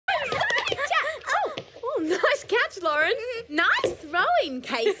Lauren. Nice throwing,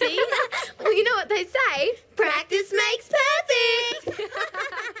 Casey. Well, you know what they say. Practice makes perfect.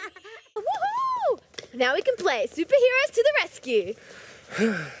 Woohoo! Now we can play Superheroes to the Rescue.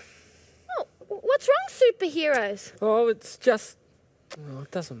 Oh, what's wrong, superheroes? Oh, it's just... Oh,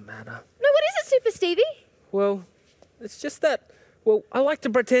 it doesn't matter. No, what is it, Super Stevie? Well, it's just that... Well, I like to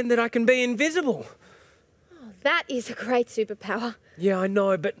pretend that I can be invisible. Oh, that is a great superpower. Yeah, I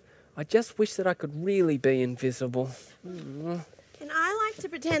know, but I just wish that I could really be invisible. And I like to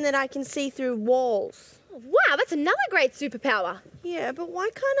pretend that I can see through walls. Oh, wow, that's another great superpower. Yeah, but why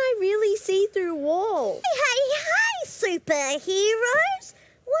can't I really see through walls? Hey, superheroes!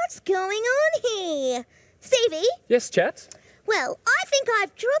 What's going on here? Stevie? Yes, Chats? Well, I think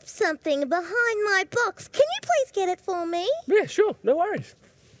I've dropped something behind my box. Can you please get it for me? Yeah, sure, no worries.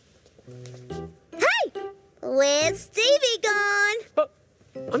 Hey! Where's Stevie gone? Oh,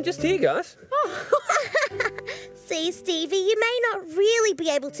 I'm just here, guys. See, Stevie, you may not really be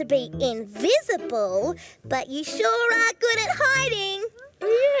able to be invisible, but you sure are good at hiding.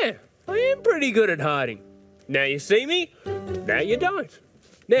 Yeah, I am pretty good at hiding. Now you see me, now you don't.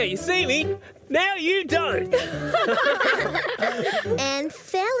 Now you see me, now you don't. And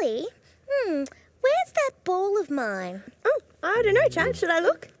Felly, where's that ball of mine? Oh, I don't know, Chad. Should I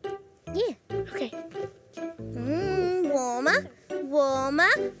look? Yeah. Okay. Warmer,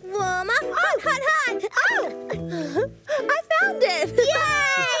 warmer, warmer. Hot, hot, hot. Oh! I found it.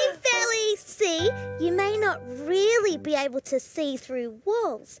 Yay, Felly! See, you may not really be able to see through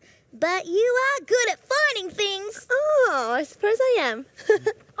walls, but you are good at finding things. Oh, I suppose I am.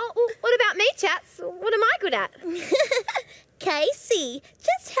 Oh, well, what about me, Chats? What am I good at? Casey,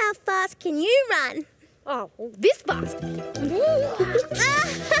 just how fast can you run? Oh, well, this fast. Good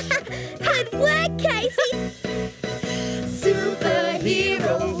work, Casey.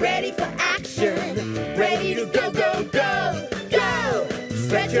 Superhero ready for action. Ready to go, go, go, go.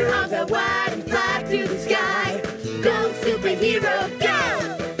 Stretch your arms out wide and fly through the sky. Go, superhero, go.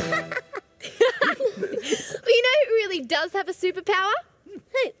 Well, you know who really does have a superpower?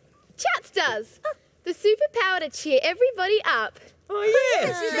 Who? Chats does. The superpower to cheer everybody up. Oh,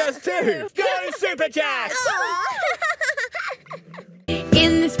 yes, she does too. Go, Super Chats!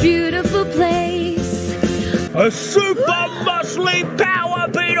 In this beautiful place. A super muscly power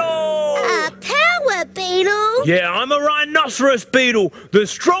beetle! A power beetle? Yeah, I'm a rhinoceros beetle, the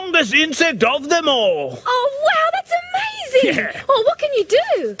strongest insect of them all. Oh, wow, that's amazing. Yeah. Oh, what can you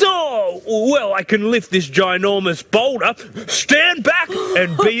do? Oh, well, I can lift this ginormous boulder, stand back,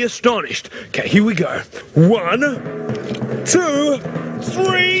 and be astonished. Okay, here we go. 1, 2,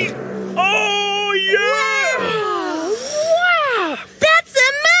 3. Oh, yeah! Wow! That's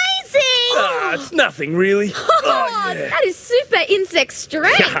amazing! Ah, it's nothing, really. Oh, yeah. that is super insect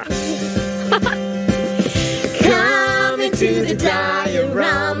strength. Come into the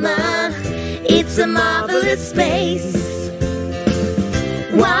diorama. It's a marvelous space.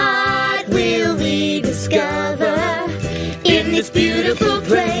 What will we discover in this beautiful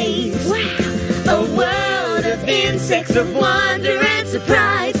place? Wow. A world of insects of wonder and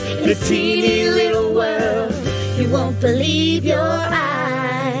surprise. In this teeny little world, you won't believe your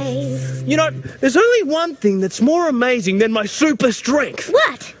eyes. You know, there's only one thing that's more amazing than my super strength.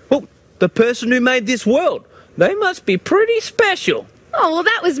 What? Well, the person who made this world. They must be pretty special. Oh, well,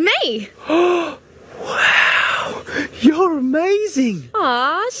 that was me. Wow, you're amazing.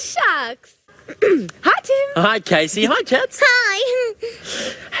 Aw, shucks. Hi, Tim. Hi, Casey. Hi, Chats. Hi.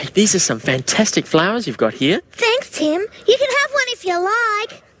 Hey, these are some fantastic flowers you've got here. Thanks, Tim. You can have one if you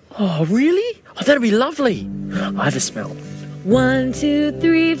like. Oh, really? Oh, that'd be lovely. I have a smell. 1, 2,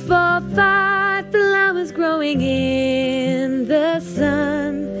 3, 4, 5 flowers growing in the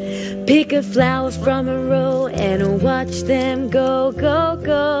sun. Pick a flower from a row and watch them go, go,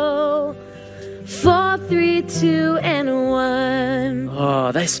 go. 4, 3, 2, and 1.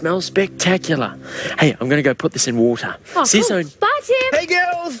 Oh, they smell spectacular. Hey, I'm going to go put this in water. Oh, See you cool. soon. Bye, Tim. Hey,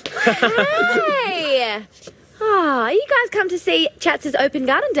 girls. Hey. Oh, you guys come to see Chats' open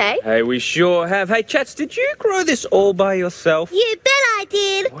garden day? Hey, we sure have. Hey, Chats, did you grow this all by yourself? You bet I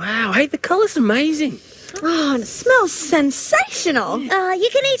did. Wow, hey, the colour's amazing. Oh, and it smells sensational. You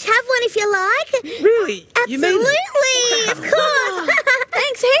can each have one if you like. Really? You mean Absolutely, of course.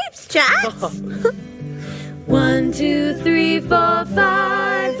 Thanks heaps, Chad. 1, 2, 3, 4,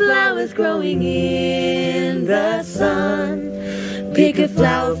 5 flowers growing in the sun. Pick a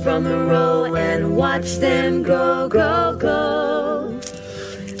flower from a row and watch them go, go, go.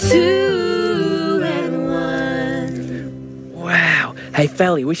 2 and 1. Wow. Hey,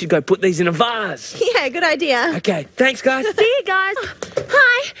 Felly, we should go put these in a vase. Yeah, good idea. Okay, thanks, guys. See you guys.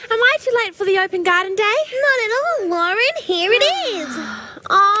 Hi, am I too late for the open garden day? Not at all, Lauren. Here it is.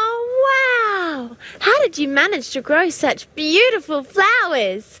 Oh, wow. How did you manage to grow such beautiful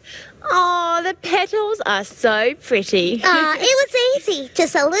flowers? Oh, the petals are so pretty. It was easy.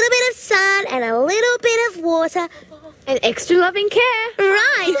 Just a little bit of sun and a little bit of water. And extra loving care.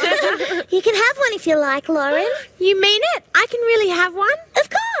 Right. You can have one if you like, Lauren. You mean it? I can really have one? Of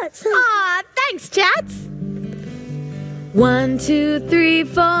course. Aw, thanks, Chats. 1, 2, 3,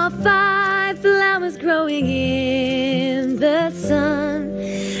 4, 5 flowers growing in the sun.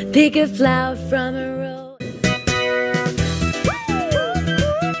 Pick a flower from a row.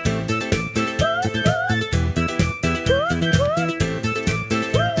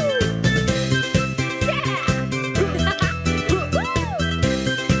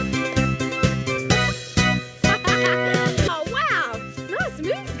 Oh, wow. Nice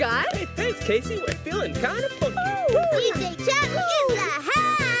moves, guys. Hey, thanks, Casey. We're feeling kind of funky. DJ Chat in the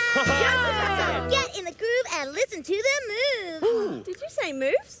house. So get in the groove and listen to the moves. Did you say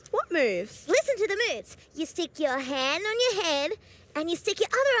moves? What moves? Listen to the moves. You stick your hand on your head, and you stick your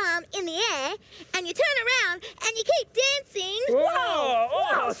other arm in the air, and you turn around, and you keep dancing. Whoa!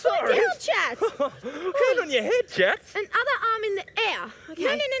 Oh, sorry. Down, Chats. Hand on your head, Jax. And other arm in the air. Okay.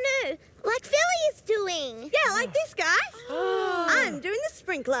 No. Like Philly is doing. Yeah, like this, guys. I'm doing the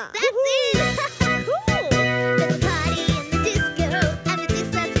sprinkler. That's it. Cool. There's a party in the disco, and the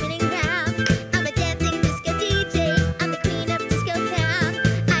disco's spinning round. I'm a dancing disco DJ. I'm the queen of disco sound.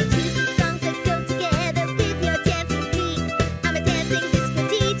 I choose the songs that go together with your dancing beat. I'm a dancing disco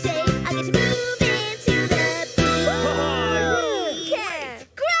DJ. I get to move into the beat. Yeah.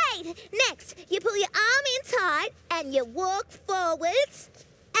 Great. Next, you pull your arm in tight, and you walk forwards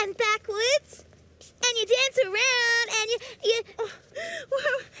and backwards, and you dance around, and you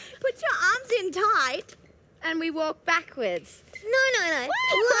Put your arms in tight. And we walk backwards. No,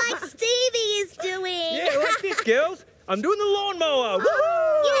 like Stevie is doing. Yeah, like this, girls. I'm doing the lawnmower.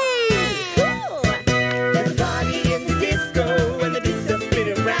 Woohoo! Cool. There's a party in the disco, and the disco's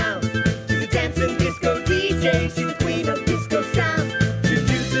spinning round. She's a dancing disco DJ, she's the queen of disco sound. She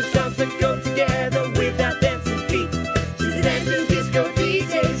chooses songs that go together with our dancing feet. She's a dancing disco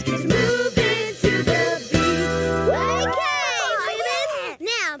DJ, she's moving to the beat. Okay,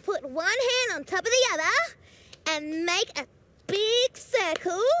 now put one hand on top of the other, and make a big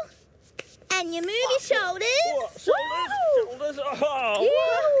circle, and you move your shoulders. Shoulders. Oh.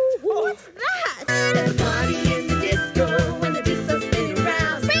 What's that? There's a party in the disco, and the disco's spinning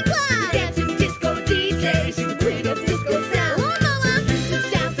round. Sprinkler. Dancing disco DJ, she's the queen of disco sound. Lawnmower. The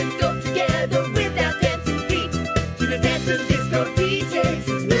sounds that go together with our dancing feet. She's a dancing disco DJ,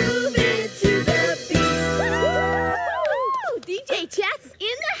 she's moving to the beat. DJ Chats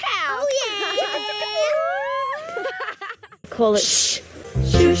in the house. Oh, yeah. Call it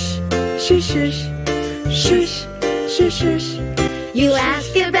Shush, shush, shush, shush, shush, shush. You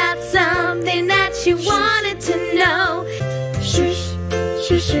ask about something that you wanted to know. Shush,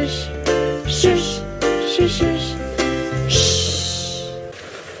 shush, shush, shush, shush, shush. Shh.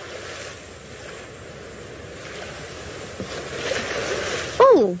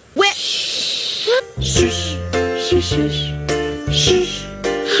 Oh, where? Shush, shush, shush, shush,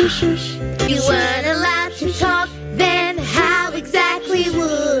 shush, shush. You weren't allowed to talk, then how exactly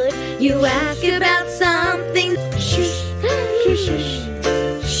would you ask about something? Shush, shush,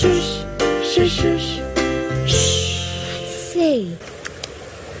 shush, shush, shush, shush. Let's see.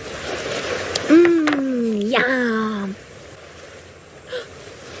 Yum.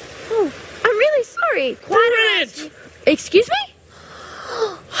 Oh, I'm really sorry. Brilliant! Excuse me?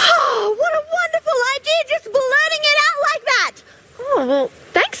 Oh, what a wonderful idea, just blurting it out like that. Oh, well,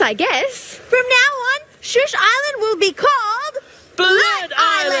 thanks, I guess. From now on, Shush Island will be called Blood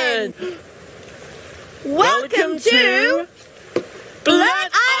Island! Welcome to